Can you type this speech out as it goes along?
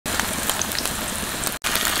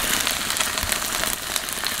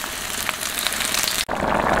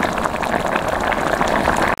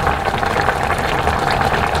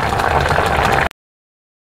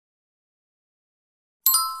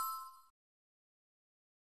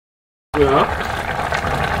뭐야?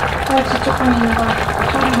 갈치 조금 있는 거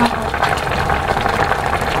조림하고.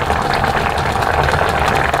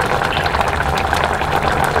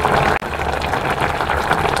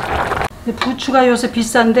 부추가 요새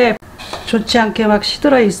비싼데 좋지 않게 막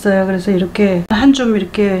시들어 있어요. 그래서 이렇게 한 줌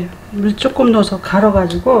이렇게 물 조금 넣어서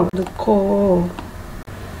갈아가지고 넣고,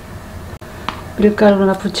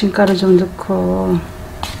 밀가루나 부침가루 좀 넣고,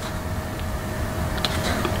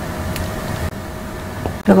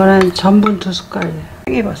 이거는 전분 2숟갈이에요.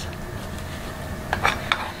 팽이버섯.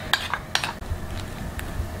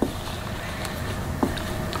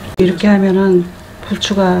 이렇게 하면은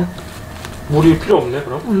부추가 물이 필요 없네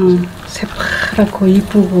그럼? 새파랗고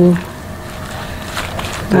이쁘고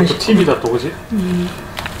맛있고. 팁이다 또 그지?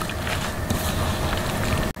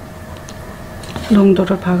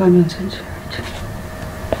 농도를 봐가면서 이제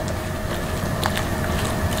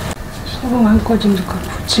소금 한 꼬집 넣고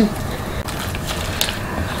부치고,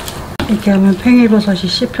 이렇게 하면 팽이버섯이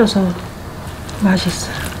씹혀서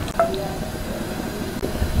맛있어요.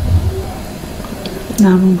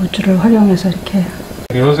 남은 부추를 활용해서 이렇게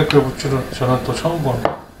이런 색깔 부추는 저는 또 처음 보네.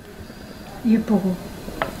 이쁘고,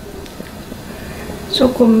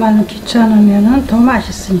 조금만 귀찮으면 더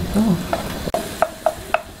맛있으니까.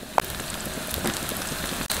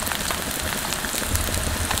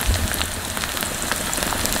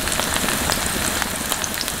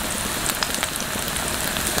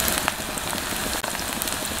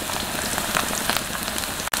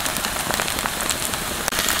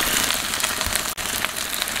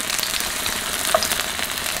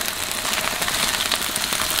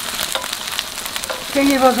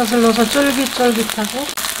 팽이버섯을 넣어서 쫄깃쫄깃하고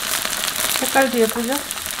색깔도 예쁘죠?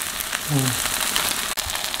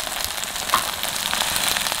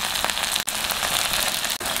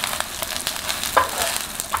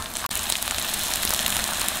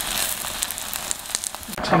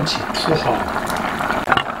 참치, 소하.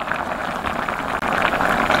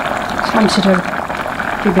 참치를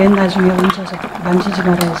맨 나중에 얹어서 만지지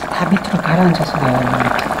말아야 해서 다 밑으로 가라앉아서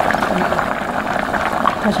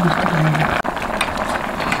터지면서 들어가요.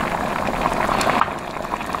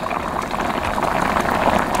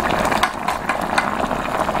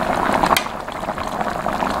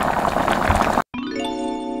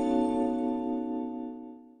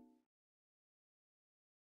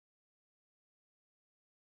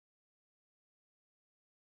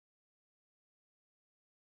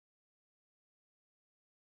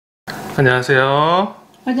 안녕하세요.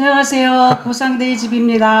 안녕하세요. 보상대의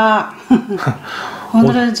집입니다.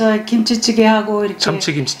 오늘은 저 김치찌개하고 이렇게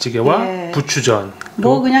참치김치찌개와 예. 부추전,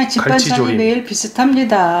 뭐 그냥 집반찬이 갈치조림, 매일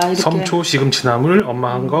비슷합니다. 이렇게. 섬초, 시금치나물,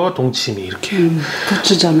 엄마 한 거, 동치미 이렇게.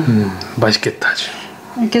 부추전. 맛있겠다 아주.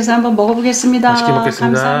 이렇게 해서 한번 먹어보겠습니다. 맛있게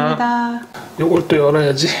먹겠습니다. 감사합니다. 요걸 또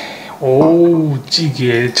열어야지. 오,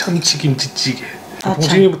 찌개, 참치김치찌개.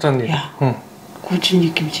 동치미부터 한 입. 야,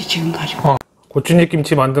 고춧잎김치 지금 가지고.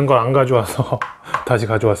 고추잎김치 만든 걸 안 가져와서 다시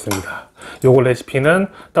가져왔습니다. 요거 레시피는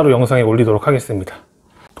따로 영상에 올리도록 하겠습니다.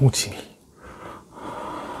 동치미.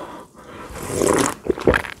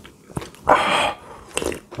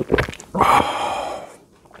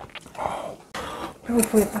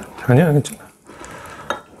 배고프겠다. 아니야, 괜찮아.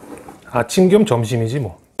 아침 겸 점심이지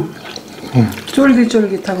뭐.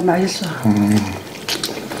 쫄깃쫄깃하고 맛있어.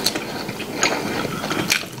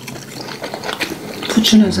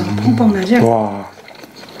 부추 내서 펑펑 나지? 와,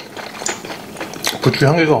 부추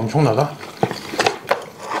향기가 엄청나다.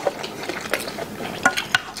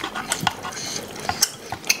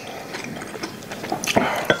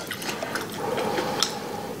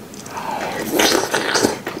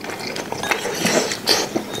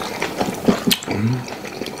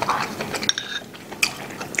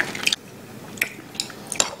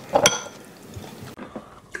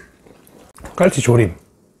 갈치조림.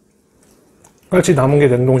 갈치 남은 게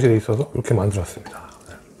냉동실에 있어서 이렇게 만들었습니다.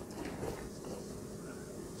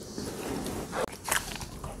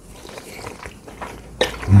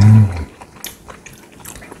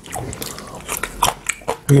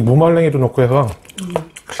 이게 무말랭이도 넣고 해서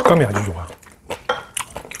식감이 아주 좋아.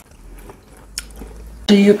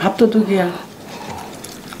 이게 밥도둑이야.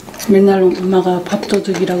 맨날 엄마가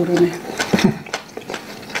밥도둑이라고 그러네.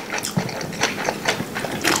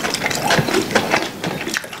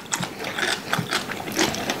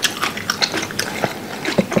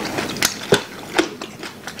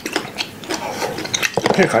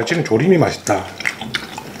 갈치는 조림이 맛있다.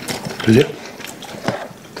 들려?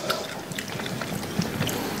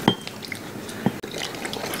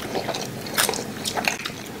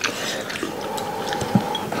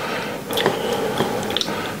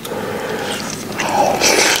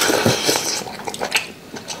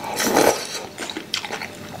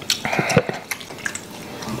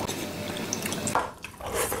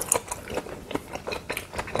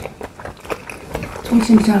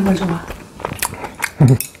 동치미장을 좋아.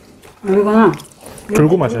 이거는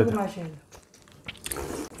들고 마셔야 돼.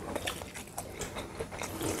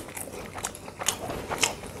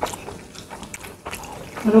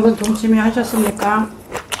 여러분 동치미 하셨습니까?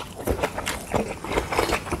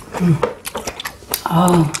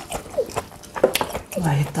 아,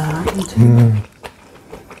 맛있다.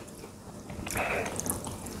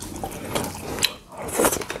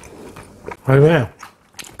 아니,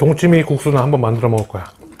 동치미 국수는 한번 만들어 먹을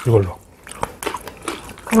거야. 이걸로.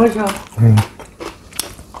 그러죠.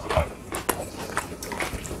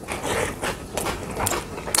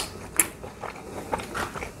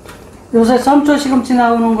 요새 썸초 시금치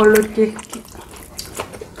나오는 걸로 이렇게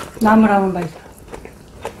나물하면 맛있어.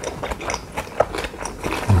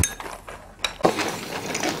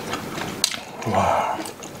 와.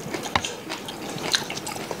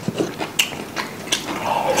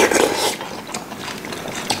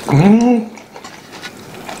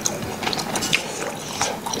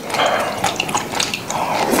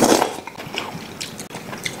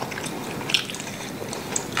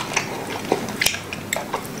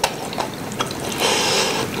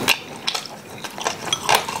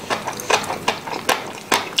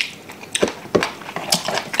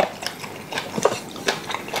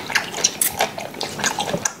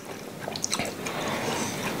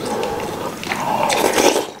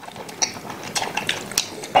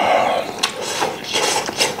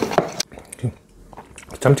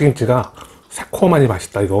 참치김치가 새콤하니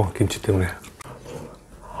맛있다. 이거 김치 때문에.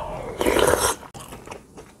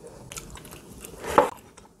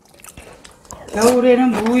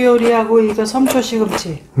 겨울에는 무요리하고 이거 섬초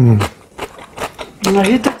시금치. 정말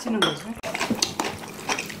휘떡 치는 거죠.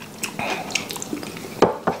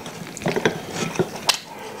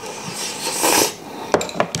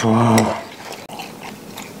 와.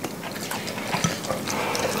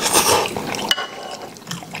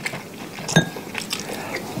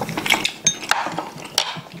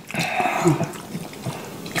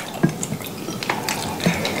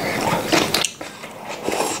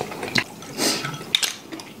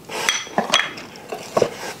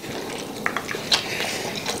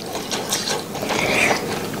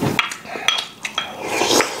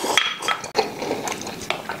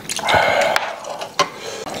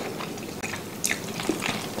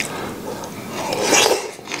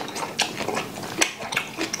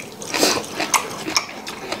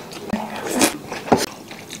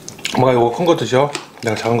 엄마가 이거 큰 거 드셔?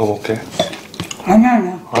 내가 작은 거 먹을게.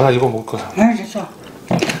 아니야. 아, 나 이거 먹을 거야. 아니 됐어.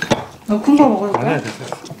 너 큰 거 먹을 거야? 아니야, 됐어.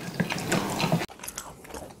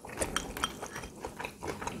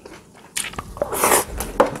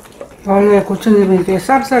 원래 고추잎은 이렇게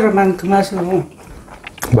쌉싸름한 그 맛으로.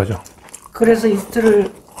 맞아. 그래서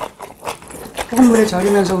이틀을 소금 물에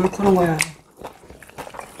절이면서 울크는 거야.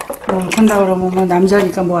 울큰다 그러면 뭐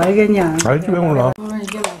남자니까 뭐 알겠냐. 알지, 왜 몰라. 오늘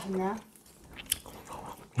이게 맛있냐?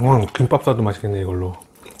 김밥 싸도 맛있겠네, 이걸로.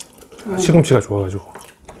 시금치가 좋아가지고.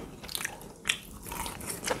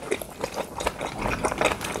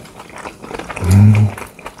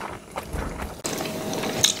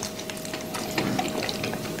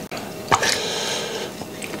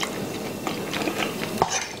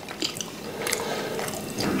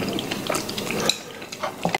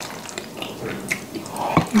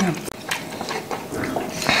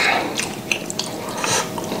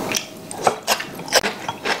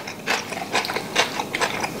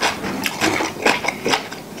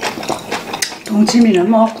 동치미는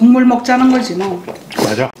뭐 국물 먹자는 거지 뭐.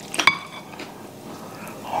 맞아.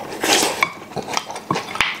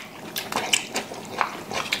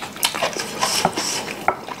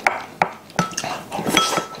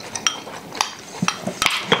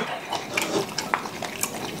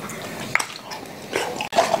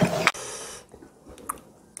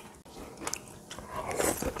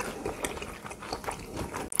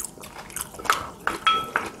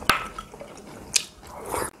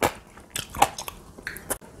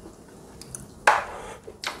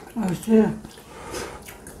 맛있지?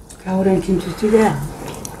 겨울엔 김치찌개야.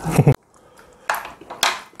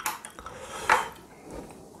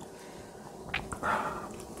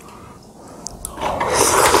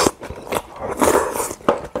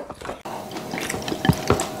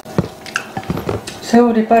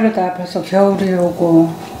 세월이 빠르다. 벌써 겨울이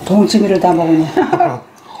오고 동치미를 다 먹으냐.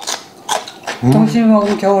 동치미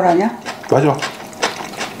먹으면 겨울 아니야? 맞아.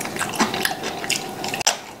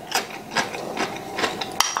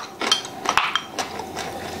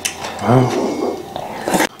 아유.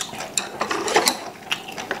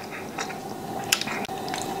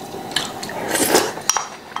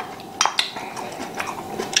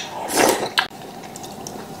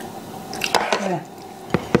 그래.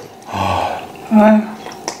 아유.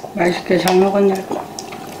 맛있게 잘 먹었냐?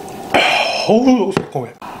 어우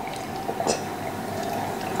새콤해.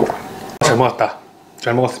 잘 먹었다.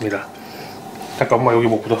 잘 먹었습니다. 잠깐 엄마 여기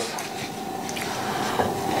뭐 묻었어.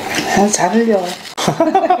 잘 흘려.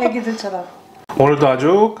 애기들처럼. 오늘도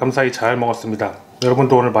아주 감사히 잘 먹었습니다.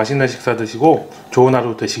 여러분도 오늘 맛있는 식사 드시고 좋은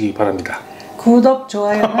하루 되시기 바랍니다. 구독,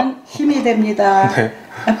 좋아요는 힘이 됩니다. 네,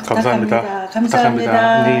 감사합니다. 감사합니다.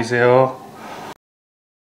 안녕히 계세요.